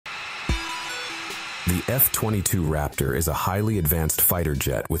The F-22 Raptor is a highly advanced fighter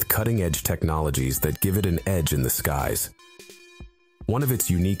jet with cutting-edge technologies that give it an edge in the skies. One of its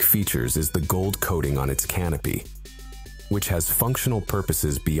unique features is the gold coating on its canopy, which has functional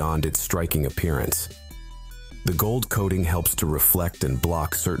purposes beyond its striking appearance. The gold coating helps to reflect and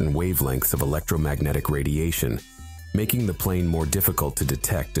block certain wavelengths of electromagnetic radiation, making the plane more difficult to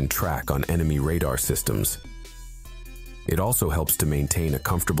detect and track on enemy radar systems. It also helps to maintain a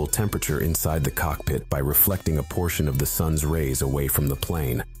comfortable temperature inside the cockpit by reflecting a portion of the sun's rays away from the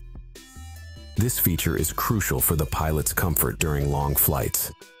plane. This feature is crucial for the pilot's comfort during long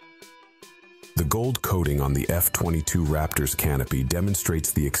flights. The gold coating on the F-22 Raptor's canopy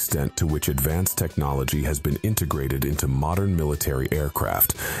demonstrates the extent to which advanced technology has been integrated into modern military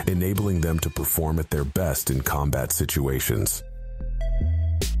aircraft, enabling them to perform at their best in combat situations.